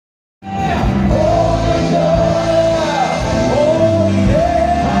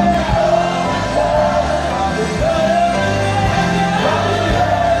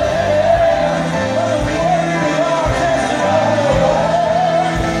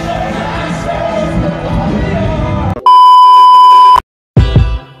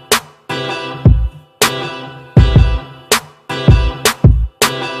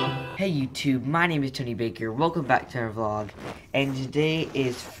YouTube? My name is Tony Baker. Welcome back to our vlog. And today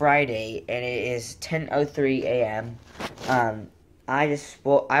is Friday, and it is 10:03 a.m. I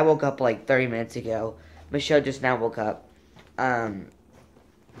woke up like 30 minutes ago. Michelle just now woke up. We're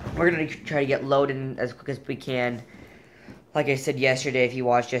gonna try to get loaded as quick as we can. Like I said yesterday, if you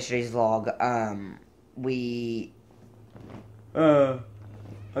watched yesterday's vlog, we are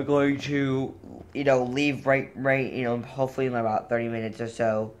going to, leave right, hopefully in about 30 minutes or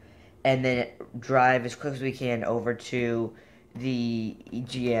so, and then drive as quick as we can over to the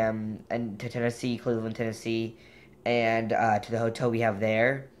EGM and to Tennessee, Cleveland, Tennessee, and to the hotel we have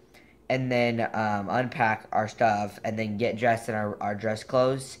there, and then unpack our stuff, and then get dressed in our dress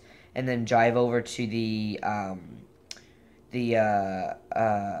clothes, and then drive over to the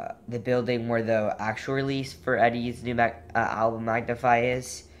building where the actual release for Eddie's new album Magnify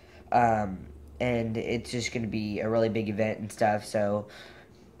is, and it's just gonna be a really big event and stuff. So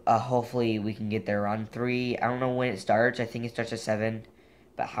hopefully we can get there around 3. I don't know when it starts. I think it starts at 7,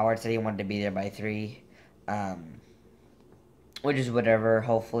 but Howard said he wanted to be there by 3, which is whatever.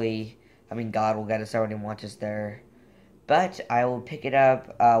 Hopefully, God will get us there when He wants us there. But I will pick it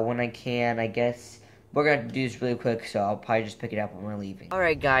up when I can, I guess. We're going to do this really quick, so I'll probably just pick it up when we're leaving.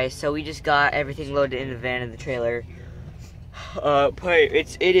 Alright guys, so we just got everything loaded in the van and the trailer.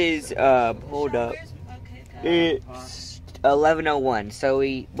 It is, hold up. It's 11:01, so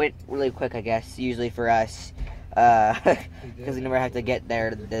we went really quick, I guess, usually for us. Because we never have to get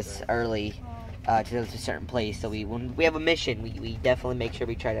there this early to a certain place. So when we have a mission, we definitely make sure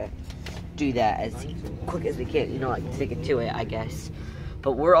we try to do that as quick as we can, stick it to it, I guess.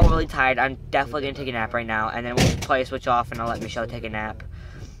 But we're all really tired. I'm definitely going to take a nap right now. And then we'll probably switch off and I'll let Michelle take a nap.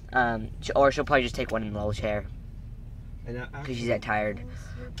 Or she'll probably just take one in the little chair. Because she's that tired.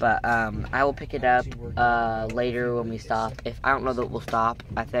 But I will pick it up later when we stop. I don't know that we'll stop.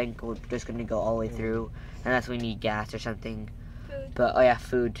 I think we're just going to go all the way through. Unless we need gas or something. Food. But, oh yeah,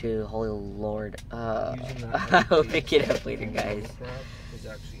 food too. Holy Lord. I will pick it up later, guys.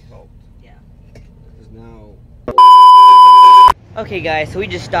 Yeah. Because now... Okay guys, so we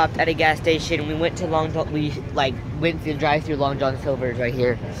just stopped at a gas station. We went to went to the drive-through Long John Silver's right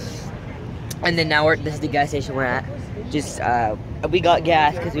here. And then now this is the gas station we're at. We got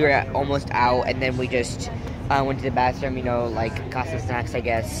gas because we were almost out, and then we just went to the bathroom, got some snacks, I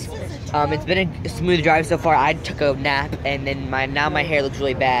guess. It's been a smooth drive so far. I took a nap, and then now my hair looks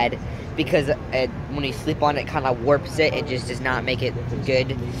really bad because when you sleep on it, kind of warps it. It just does not make it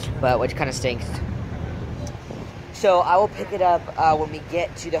good, which kind of stinks. So I will pick it up when we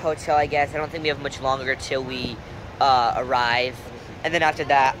get to the hotel, I guess. I don't think we have much longer till we arrive. And then after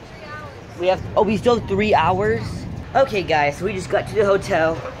that, we still have 3 hours. Okay, guys, so we just got to the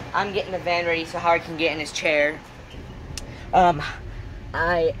hotel. I'm getting the van ready so Howard can get in his chair.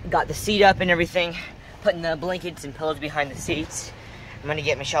 I got the seat up and everything, putting the blankets and pillows behind the seats. I'm gonna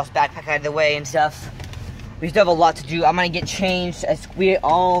get Michelle's backpack out of the way and stuff. We still have a lot to do. I'm gonna get changed. We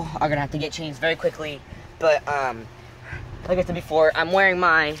all are gonna have to get changed very quickly. But, like I said before, I'm wearing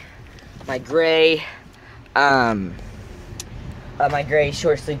my gray, my gray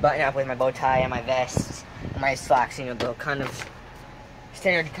short sleeve button up with my bow tie and my vest and my slacks, the kind of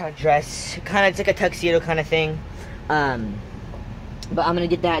standard kind of dress. It's like a tuxedo kind of thing. But I'm gonna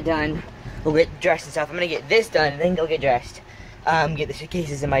get that done. We'll get dressed and stuff. I'm gonna get this done and then go get dressed. Get the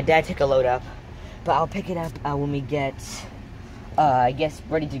suitcases, and my dad took a load up. But I'll pick it up when we get, I guess,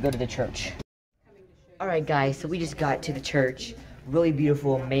 ready to go to the church. Alright guys, so we just got to the church. Really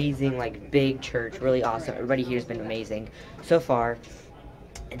beautiful, amazing, big church. Really awesome. Everybody here has been amazing so far.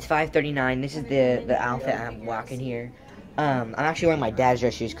 It's 5:39. This is the outfit I'm walking here. I'm actually wearing my dad's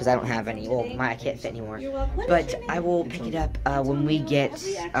dress shoes because I don't have any. Well, I can't fit anymore. But I will pick it up when we get,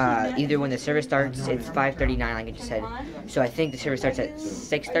 either when the service starts. It's 5:39, like I just said. So I think the service starts at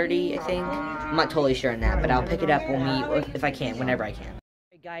 6:30, I think. I'm not totally sure on that, but I'll pick it up if I can, whenever I can.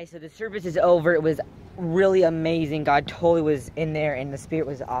 Guys, so the service is over. It was really amazing. God totally was in there, and the Spirit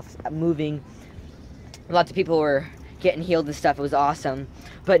was moving. Lots of people were getting healed and stuff. It was awesome.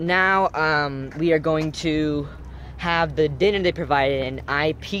 But now we are going to have the dinner they provided, and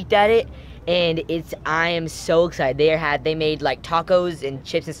I peeked at it, and I am so excited. They made tacos and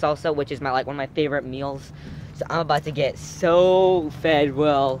chips and salsa, which is one of my favorite meals. So I'm about to get so fed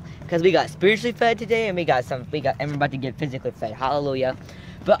well, because we got spiritually fed today, and we're about to get physically fed. Hallelujah.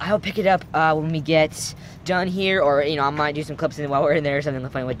 But I'll pick it up when we get done here, or I might do some clips in while we're in there, or something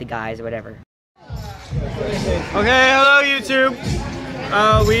funny with the guys or whatever. Okay, hello YouTube.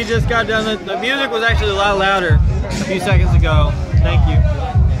 We just got done. The music was actually a lot louder a few seconds ago. Thank you.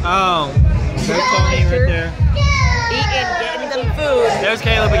 There's Tony right there. Getting them food. There's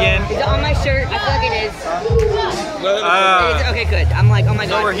Caleb again. Is it on my shirt? I feel like it is. Okay, good. I'm like, oh my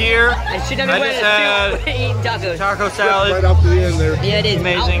god. So we're here. I should have been eating tacos. Taco salad. Right off the end there. Yeah, it is.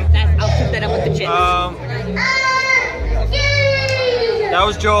 Amazing. I'll soup that up with the chips. That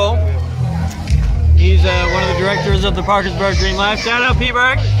was Joel. He's one of the directors of the Parkersburg Dream Life. Shout out,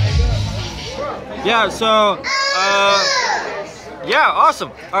 P-Berg. Yeah, so, yeah,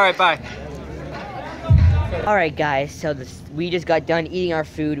 awesome. All right, bye. All right, guys, so we just got done eating our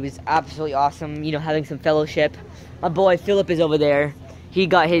food. It was absolutely awesome, you know, having some fellowship. My boy Philip is over there. He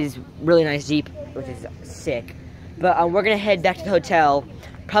got his really nice Jeep, which is sick. But we're going to head back to the hotel.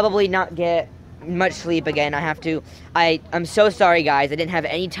 Probably not get much sleep again. I'm so sorry, guys. I didn't have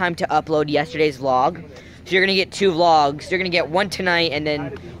any time to upload yesterday's vlog. So you're going to get 2 vlogs. You're going to get one tonight and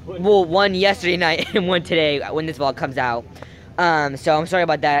then, well, one yesterday night and one today when this vlog comes out. So I'm sorry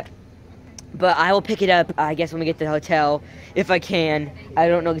about that. But I will pick it up, I guess, when we get to the hotel, if I can. I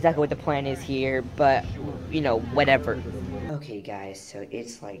don't know exactly what the plan is here, but, you know, whatever. Okay, guys, so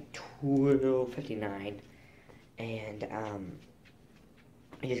it's like 12:59, and,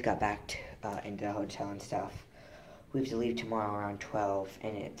 I just got back into the hotel and stuff. We have to leave tomorrow around 12,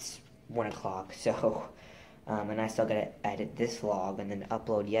 and it's 1 o'clock, so, and I still gotta edit this vlog and then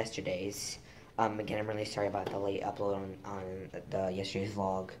upload yesterday's. Again, I'm really sorry about the late upload on the yesterday's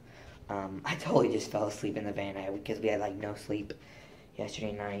vlog. I totally just fell asleep in the van because we had like no sleep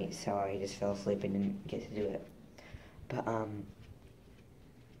yesterday night, so I just fell asleep and didn't get to do it. But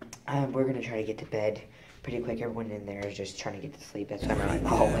we're gonna try to get to bed pretty quick. Everyone in there is just trying to get to sleep. That's why I'm out in the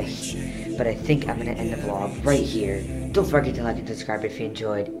hallway. But I think I'm gonna end the vlog right here. Don't forget to like and subscribe if you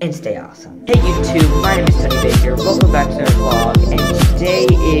enjoyed, and stay awesome. Hey YouTube, my name is Tony Baker. Welcome back to our vlog, and today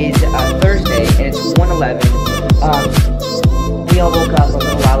is Thursday, and it's 1:11. We all woke up a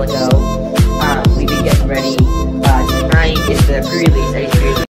little while ago. We've been getting ready. Tonight is the pre-release